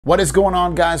What is going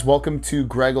on, guys? Welcome to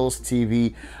Greggles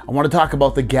TV. I want to talk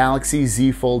about the Galaxy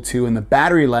Z Fold 2 and the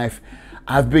battery life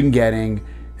I've been getting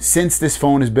since this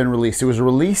phone has been released. It was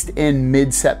released in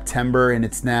mid-September and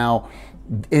it's now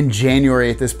in January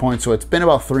at this point. So it's been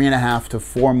about 3.5 to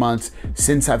 4 months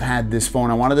since I've had this phone.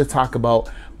 I wanted to talk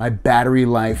about my battery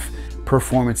life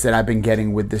performance that I've been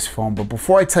getting with this phone. But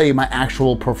before I tell you my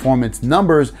actual performance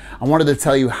numbers, I wanted to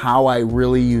tell you how I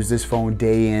really use this phone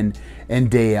day in and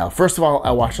day out. First of all,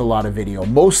 I watch a lot of video,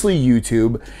 mostly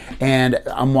YouTube, and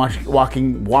I'm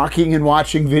walking and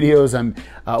watching videos. I'm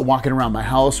walking around my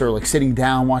house or like sitting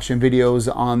down watching videos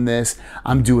on this.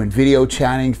 I'm doing video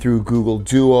chatting through Google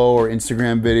Duo or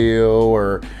Instagram video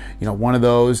or one of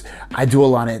those. I do a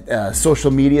lot of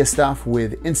social media stuff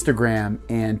with Instagram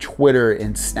and Twitter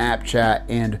and Snapchat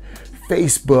and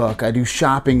Facebook. I do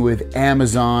shopping with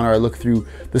Amazon, or I look through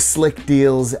the Slick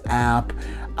Deals app.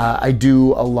 I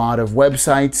do a lot of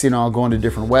websites, I'll go into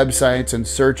different websites and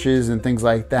searches and things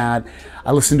like that.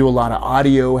 I listen to a lot of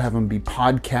audio, have them be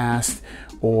podcast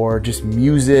or just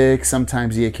music,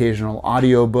 sometimes the occasional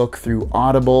audiobook through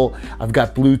Audible. I've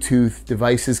got Bluetooth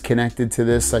devices connected to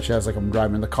this, such as like I'm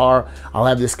driving in the car, I'll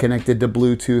have this connected to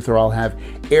Bluetooth, or I'll have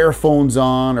earphones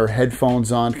on or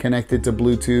headphones on connected to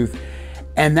Bluetooth.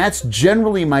 And that's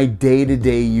generally my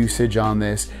day-to-day usage on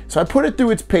this. So I put it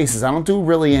through its paces. I don't do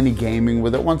really any gaming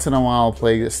with it. Once in a while I'll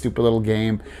play this stupid little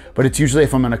game, but it's usually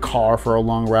if I'm in a car for a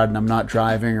long ride and I'm not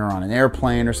driving, or on an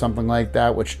airplane or something like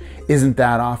that, which isn't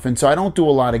that often. So I don't do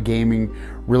a lot of gaming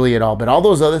really at all, but all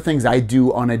those other things I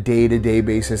do on a day-to-day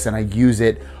basis, and I use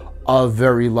it a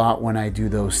very lot when I do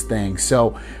those things.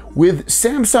 So with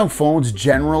Samsung phones,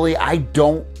 generally, I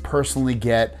don't personally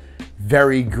get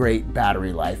very great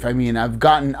battery life. I mean, I've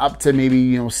gotten up to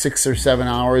maybe 6 or 7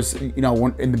 hours in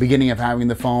the beginning of having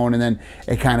the phone, and then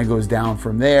it kind of goes down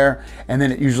from there, and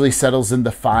then it usually settles in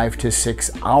the 5 to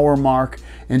 6 hour mark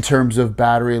in terms of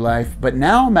battery life. But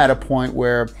now I'm at a point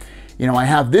where I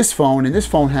have this phone, and this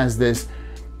phone has this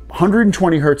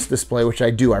 120 hertz display, which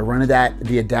I do. I run it at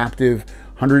the adaptive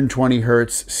 120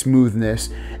 hertz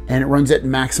smoothness, and it runs at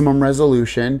maximum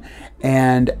resolution,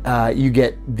 and you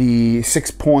get the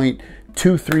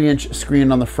 6.23 inch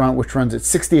screen on the front, which runs at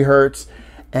 60 hertz,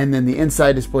 and then the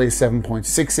inside display is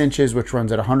 7.6 inches, which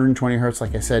runs at 120 hertz,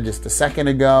 like I said just a second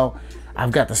ago.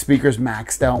 I've got the speakers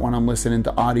maxed out when I'm listening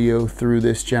to audio through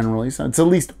this generally, so it's at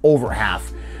least over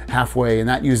halfway, and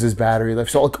that uses battery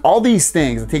life. So like all these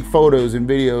things, I take photos and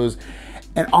videos,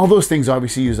 and all those things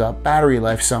obviously use up battery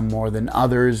life, some more than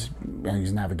others. I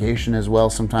use navigation as well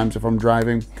sometimes if I'm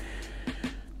driving.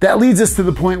 That leads us to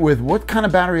the point with what kind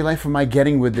of battery life am I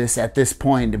getting with this at this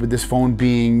point, with this phone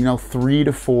being 3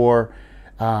 to 4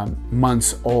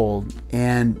 months old.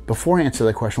 And before I answer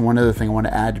that question, one other thing I want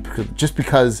to add, just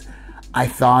because I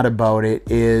thought about it,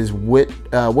 is what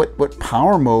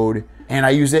power mode, and I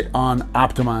use it on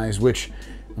Optimize, which,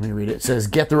 let me read it. It says,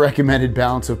 get the recommended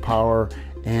balance of power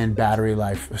and battery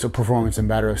life, so performance and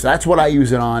battery life. So that's what I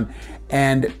use it on,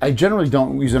 and I generally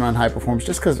don't use it on high performance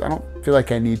just because I don't feel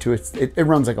like I need to. It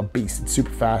runs like a beast. It's super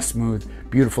fast, smooth,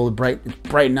 beautiful, bright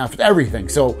enough, everything.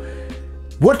 So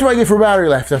what do I get for battery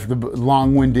life? That's the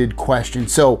long-winded question.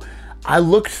 So I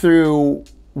looked through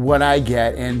what I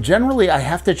get, and generally I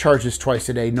have to charge this twice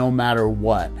a day no matter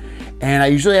what, and I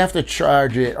usually have to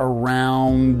charge it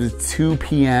around 2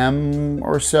 p.m.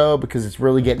 or so, because it's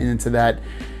really getting into that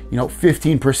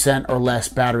 15% or less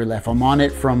battery life. I'm on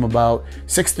it from about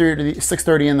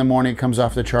 6:30 in the morning, it comes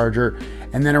off the charger,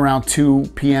 and then around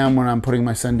 2 p.m. when I'm putting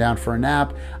my son down for a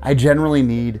nap, I generally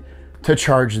need to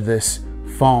charge this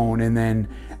phone, and then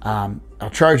I'll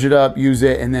charge it up, use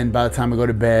it, and then by the time I go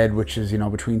to bed, which is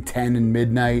between 10 and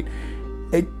midnight,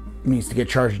 it needs to get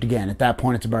charged again. At that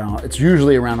point, it's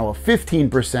usually around a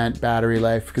 15% battery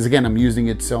life, because again, I'm using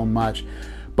it so much.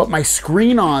 But my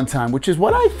screen on time, which is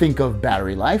what I think of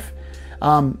battery life,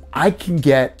 I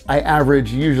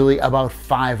average usually about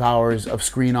 5 hours of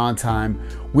screen on time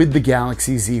with the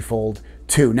Galaxy Z Fold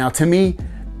 2. Now, to me,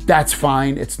 that's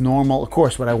fine. It's normal. Of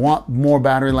course, would I want more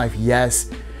battery life? Yes.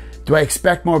 Do I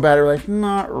expect more battery life?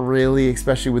 Not really,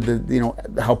 especially with the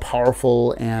how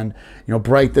powerful and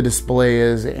bright the display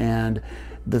is, and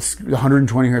this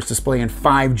 120 hertz display and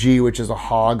 5G, which is a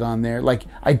hog on there. Like,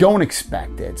 I don't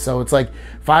expect it. So it's like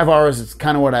 5 hours, it's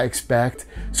kind of what I expect.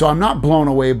 So I'm not blown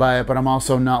away by it, but I'm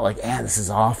also not like, this is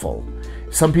awful.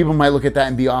 Some people might look at that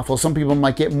and be awful. Some people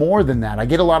might get more than that. I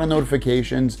get a lot of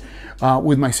notifications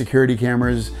with my security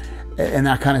cameras and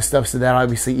that kind of stuff. So that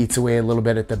obviously eats away a little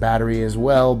bit at the battery as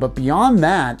well. But beyond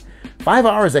that, 5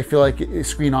 hours, I feel like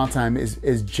screen on time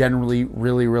is generally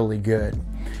really, really good.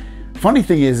 Funny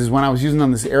thing is when I was using on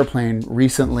this airplane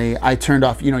recently, I turned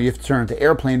off, you have to turn it to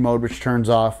airplane mode, which turns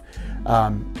off,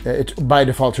 it by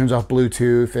default turns off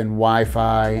Bluetooth and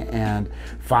Wi-Fi and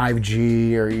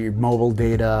 5G or your mobile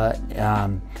data.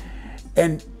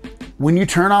 And when you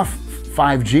turn off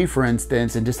 5G, for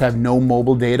instance, and just have no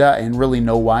mobile data and really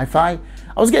no Wi-Fi,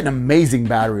 I was getting amazing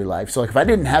battery life. So like if I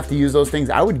didn't have to use those things,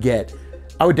 I would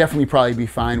definitely probably be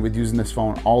fine with using this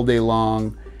phone all day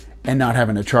long and not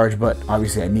having to charge, but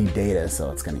obviously I need data, so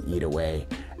it's gonna eat away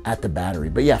at the battery.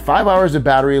 But yeah, 5 hours of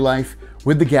battery life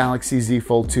with the Galaxy Z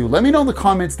Fold 2. Let me know in the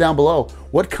comments down below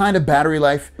what kind of battery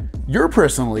life you're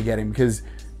personally getting, because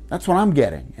that's what I'm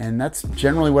getting. And that's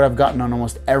generally what I've gotten on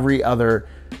almost every other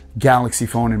Galaxy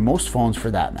phone and most phones for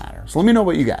that matter. So let me know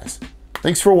about you guys.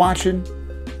 Thanks for watching.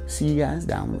 See you guys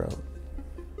down the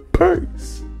road.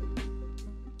 Peace.